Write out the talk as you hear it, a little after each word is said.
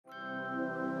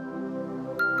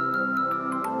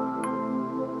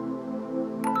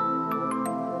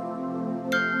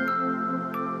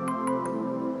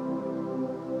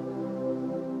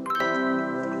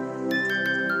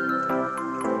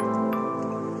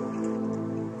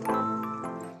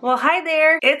Well, hi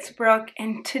there, it's Brooke,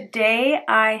 and today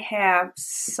I have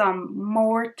some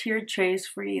more tiered trays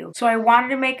for you. So I wanted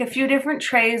to make a few different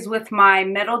trays with my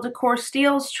metal decor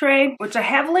steels tray, which I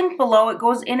have linked below. It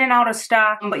goes in and out of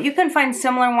stock, but you can find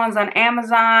similar ones on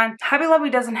Amazon. Hobby Lobby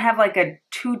doesn't have like a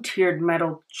two-tiered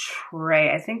metal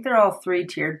tray. I think they're all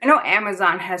three-tiered. I know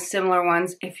Amazon has similar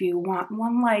ones if you want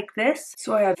one like this.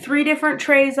 So I have 3 different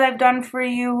trays I've done for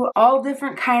you, all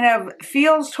different kind of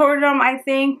feels toward them, I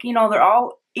think. You know, they're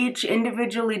all each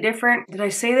individually different. Did I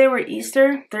say they were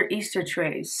Easter? They're Easter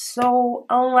trays. So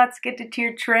let's get to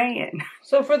tier traying.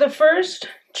 So for the first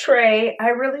tray, I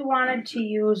really wanted to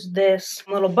use this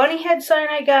little bunny head sign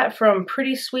I got from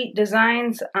Pretty Sweet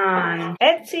Designs on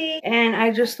Etsy, and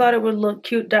I just thought it would look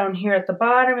cute down here at the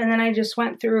bottom. And then I just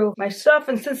went through my stuff,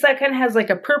 and since that kind of has like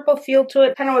a purple feel to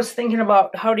it, kind of was thinking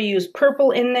about how to use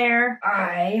purple in there.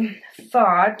 I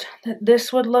thought that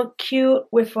this would look cute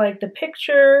with like the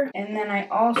picture, and then I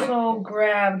also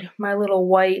grabbed my little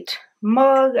white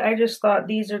mug. I just thought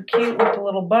these are cute with a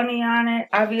little bunny on it.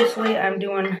 Obviously, I'm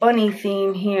doing bunny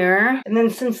theme here. And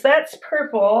then since that's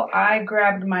purple, I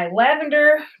grabbed my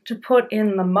lavender to put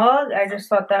in the mug. I just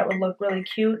thought that would look really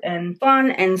cute and fun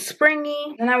and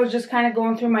springy. And I was just kind of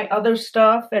going through my other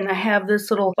stuff, and I have this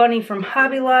little bunny from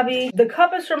Hobby Lobby. The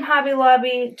cup is from Hobby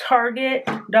Lobby. Target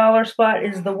dollar spot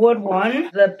is the wood one.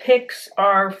 The picks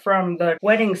are from the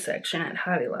wedding section at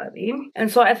Hobby Lobby. And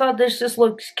so I thought this just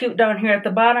looks cute down here at the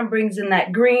bottom, brings in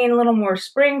that green, a little more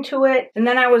spring to it. And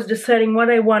then I was deciding what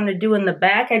I wanted to do in the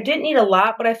back. I didn't need a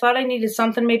lot, but I thought I needed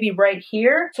something maybe right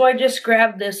here. So I just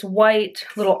grabbed this white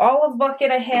little olive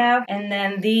bucket I have, and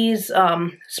then these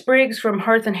sprigs from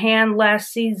Hearth and Hand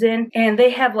last season. And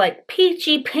they have like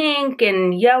peachy pink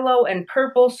and yellow and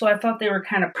purple, so I thought they were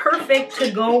kind of perfect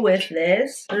to go with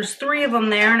this. There's 3 of them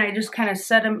there, and I just kind of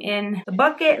set them in the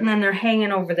bucket, and then they're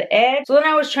hanging over the edge. So then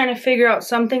I was trying to figure out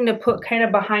something to put kind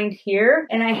of behind here,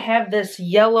 and I have this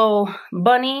yellow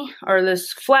bunny, or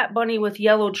this flat bunny with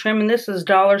yellow trim, and this is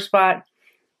dollar spot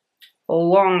a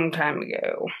long time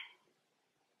ago.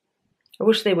 I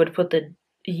wish they would put the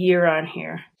year on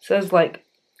here. It says like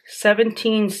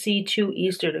 17C2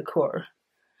 Easter Decor.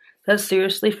 That's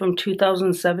seriously from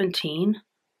 2017?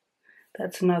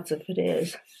 That's nuts if it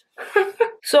is.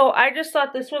 So I just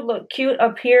thought this would look cute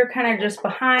up here, kind of just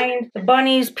behind. The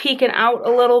bunny's peeking out a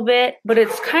little bit, but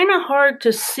it's kind of hard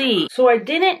to see. So I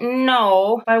didn't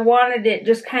know if I wanted it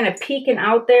just kind of peeking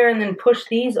out there and then push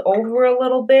these over a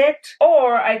little bit.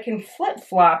 Or I can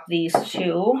flip-flop these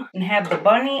two and have the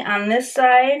bunny on this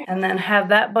side and then have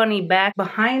that bunny back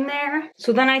behind there.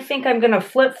 So then I think I'm going to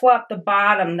flip-flop the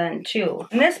bottom then too.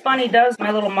 And this bunny does,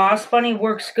 my little moss bunny,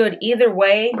 works good either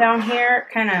way down here.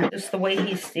 Kind of just the way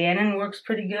he's standing works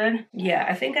pretty good. Yeah,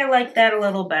 I think I like that a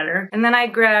little better. And then I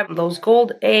grabbed those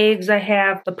gold eggs I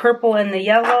have, the purple and the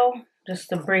yellow, just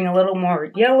to bring a little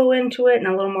more yellow into it and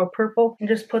a little more purple, and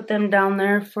just put them down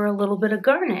there for a little bit of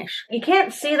garnish. You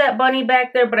can't see that bunny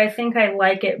back there, but I think I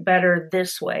like it better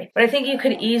this way. But I think you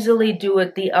could easily do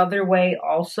it the other way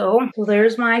also. So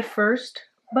there's my first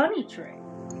bunny tray.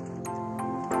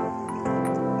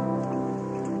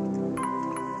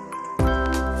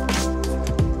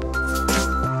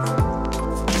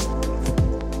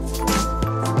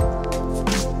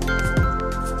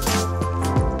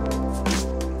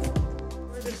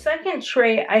 Second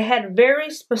tray, I had very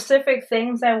specific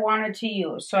things I wanted to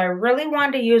use. So I really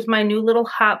wanted to use my new little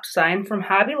hop sign from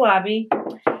Hobby Lobby.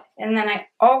 And then I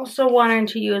also wanted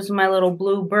to use my little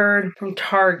blue bird from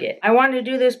Target. I wanted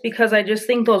to do this because I just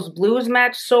think those blues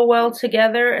match so well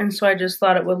together, and so I just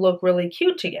thought it would look really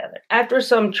cute together. After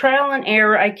some trial and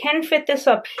error, I can fit this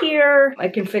up here. I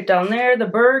can fit down there. The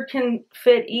bird can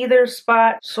fit either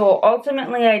spot. So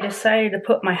ultimately, I decided to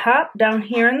put my hop down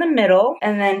here in the middle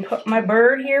and then put my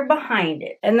bird here behind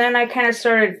it. And then I kind of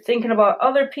started thinking about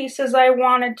other pieces I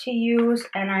wanted to use,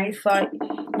 and I thought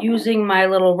using my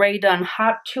little Ray Dunn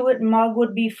hop to it mug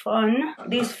would be fun.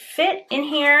 These fit in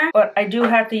here, but I do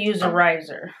have to use a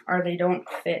riser or they don't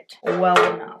fit well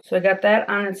enough. So I got that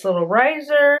on its little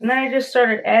riser, and then I just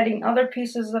started adding other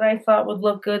pieces that I thought would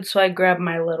look good. So I grabbed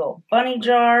my little bunny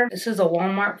jar. This is a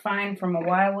Walmart find from a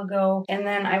while ago, and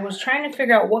then I was trying to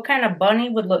figure out what kind of bunny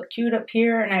would look cute up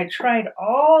here, and I tried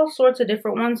all sorts of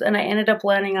different ones, and I ended up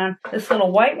landing on this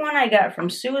little white one I got from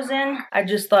Susan. I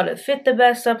just thought it fit the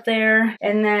best up there.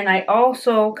 And then I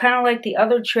also, kind of like the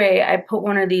other tray, I put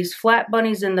one of these flat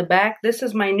bunnies in the back. This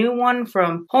is my new one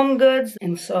from Home Goods.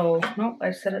 And so, nope,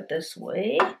 I set it this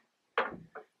way.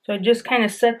 So I just kind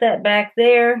of set that back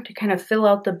there to kind of fill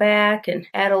out the back and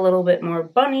add a little bit more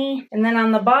bunny. And then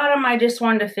on the bottom, I just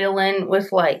wanted to fill in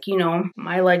with like, you know,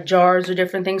 my like jars or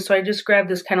different things. So I just grabbed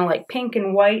this kind of like pink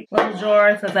and white little jar.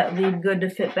 I thought that would be good to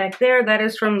fit back there. That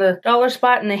is from the dollar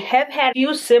spot, and they have had a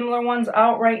few similar ones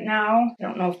out right now. I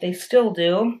don't know if they still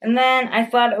do. And then I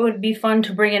thought it would be fun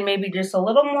to bring in maybe just a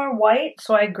little more white.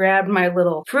 So I grabbed my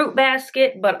little fruit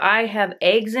basket, but I have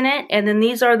eggs in it. And then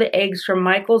these are the eggs from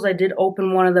Micheals. I did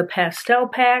open one of the pastel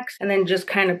packs and then just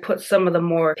kind of put some of the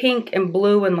more pink and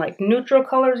blue and like neutral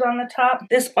colors on the top.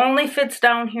 This only fits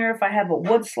down here if I have a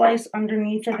wood slice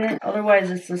underneath of it. Otherwise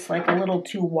it's just like a little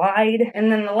too wide. And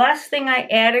then the last thing I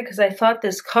added, because I thought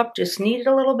this cup just needed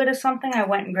a little bit of something, I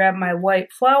went and grabbed my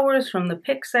white flowers from the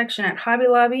pick section at Hobby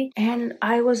Lobby, and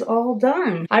I was all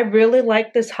done. I really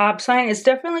like this hop sign. It's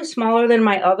definitely smaller than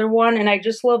my other one, and I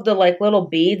just love the like little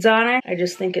beads on it. I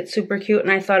just think it's super cute,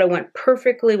 and I thought it went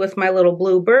perfectly with my little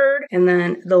blue bird, and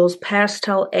then those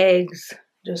pastel eggs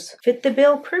just fit the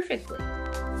bill perfectly.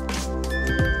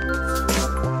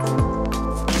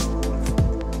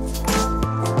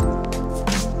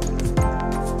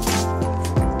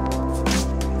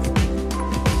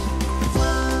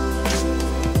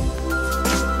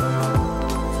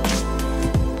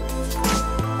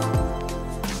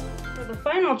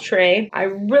 Tray, I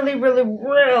really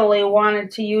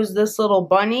wanted to use this little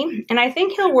bunny, and I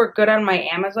think he'll work good on my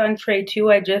Amazon tray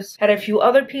too. I just had a few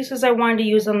other pieces I wanted to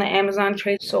use on the Amazon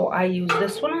tray, so I used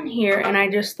this one on here, and I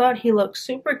just thought he looked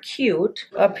super cute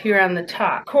up here on the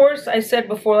top. Of course, I said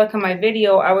before, like in my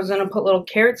video, I was gonna put little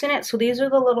carrots in it, so these are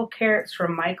the little carrots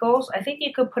from Micheals. I think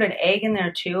you could put an egg in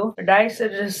there too, but I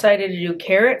decided to do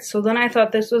carrots, so then I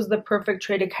thought this was the perfect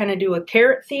tray to kind of do a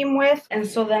carrot theme with, and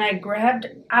so then I grabbed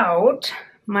out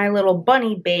my little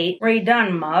bunny bait Ray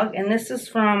Dunn mug, and this is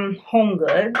from Home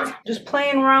Goods. Just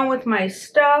playing around with my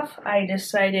stuff, I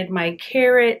decided my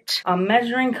carrot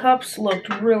measuring cups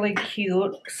looked really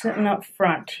cute sitting up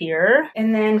front here.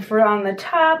 And then for on the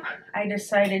top, I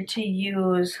decided to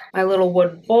use my little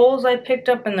wood bowls I picked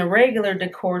up in the regular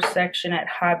decor section at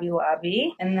Hobby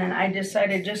Lobby. And then I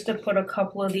decided just to put a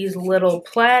couple of these little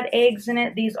plaid eggs in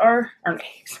it. These are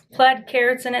eggs, plaid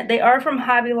carrots in it. They are from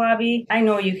Hobby Lobby. I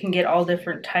know you can get all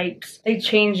different types. They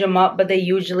change them up, but they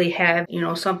usually have, you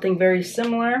know, something very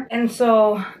similar. And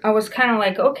so I was kind of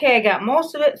like, okay, I got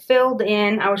most of it filled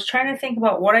in. I was trying to think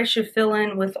about what I should fill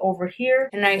in with over here.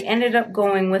 And I ended up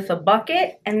going with a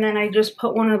bucket. And then I just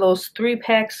put one of those 3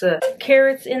 packs of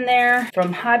carrots in there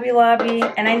from Hobby Lobby,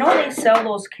 and I know they sell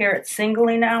those carrots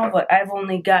singly now, but I've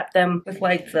only got them with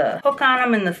like the hook on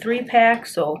them in the 3 pack,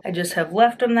 so I just have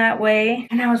left them that way.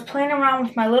 And I was playing around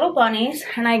with my little bunnies,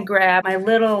 and I grabbed my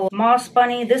little moss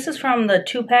bunny. This is from the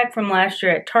 2 pack from last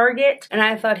year at Target, and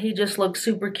I thought he just looked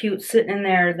super cute sitting in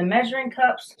there, the measuring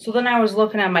cups. So then I was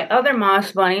looking at my other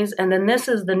moss bunnies, and then this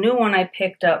is the new one I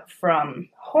picked up from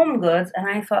Home Goods, and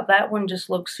I thought that one just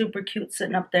looked super cute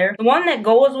sitting up there. The one that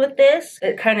goes with this,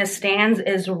 it kind of stands,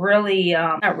 is really,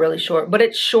 not really short, but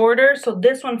it's shorter, so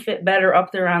this one fit better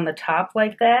up there on the top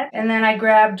like that. And then I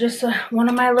grabbed just one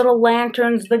of my little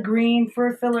lanterns, the green, for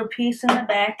a filler piece in the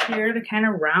back here to kind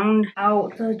of round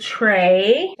out the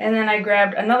tray. And then I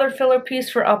grabbed another filler piece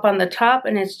for up on the top,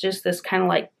 and it's just this kind of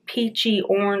like peachy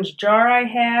orange jar I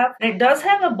have. And it does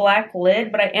have a black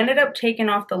lid, but I ended up taking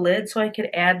off the lid so I could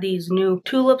add these new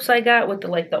tulips I got with the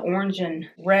like the orange and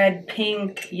red,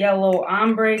 pink, yellow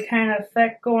ombre kind of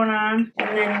effect going on.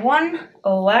 And then one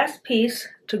last piece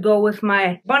to go with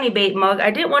my bunny bait mug.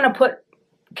 I didn't want to put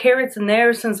carrots in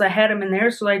there since I had them in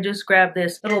there, so I just grabbed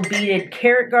this little beaded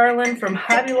carrot garland from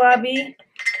Hobby Lobby.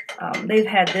 They've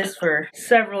had this for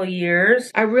several years.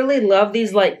 I really love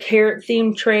these like carrot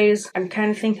themed trays. I'm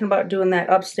kind of thinking about doing that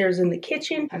upstairs in the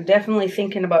kitchen. I'm definitely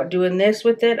thinking about doing this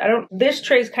with it. This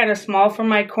tray's kind of small for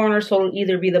my corner, so it'll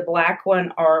either be the black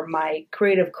one or my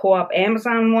Creative Co-op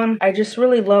Amazon one. I just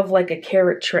really love like a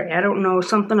carrot tray. I don't know,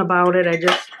 something about it.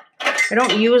 I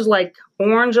don't use like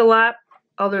orange a lot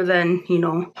other than, you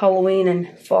know, Halloween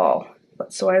and fall.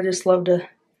 But so I just love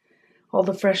all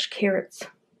the fresh carrots.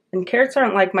 And carrots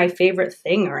aren't like my favorite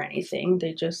thing or anything.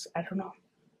 They just, I don't know.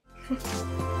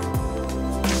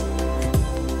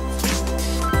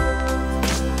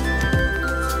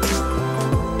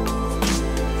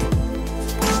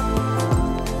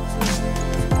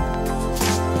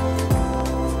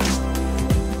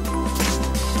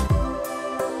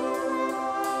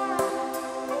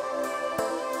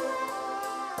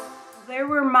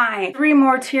 my 3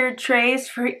 more tiered trays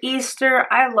for Easter.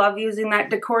 I love using that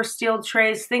Decor steel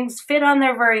trays. Things fit on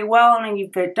there very well, and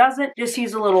if it doesn't, just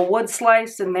use a little wood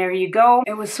slice and there you go.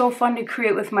 It was so fun to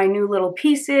create with my new little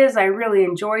pieces. I really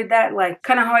enjoyed that. Like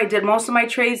kind of how I did most of my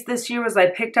trays this year was I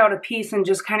picked out a piece and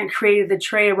just kind of created the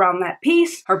tray around that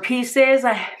piece or pieces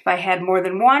if I had more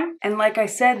than one. And like I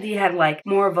said, you had like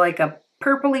more of like a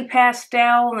purpley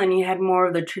pastel, and then you had more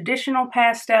of the traditional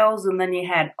pastels, and then you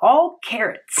had all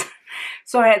carrots.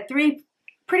 So I had 3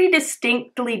 pretty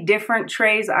distinctly different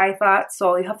trays, I thought.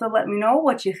 So you have to let me know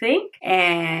what you think.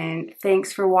 And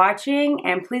thanks for watching.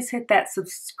 And please hit that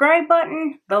subscribe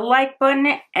button, the like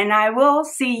button, and I will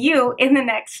see you in the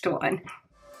next one.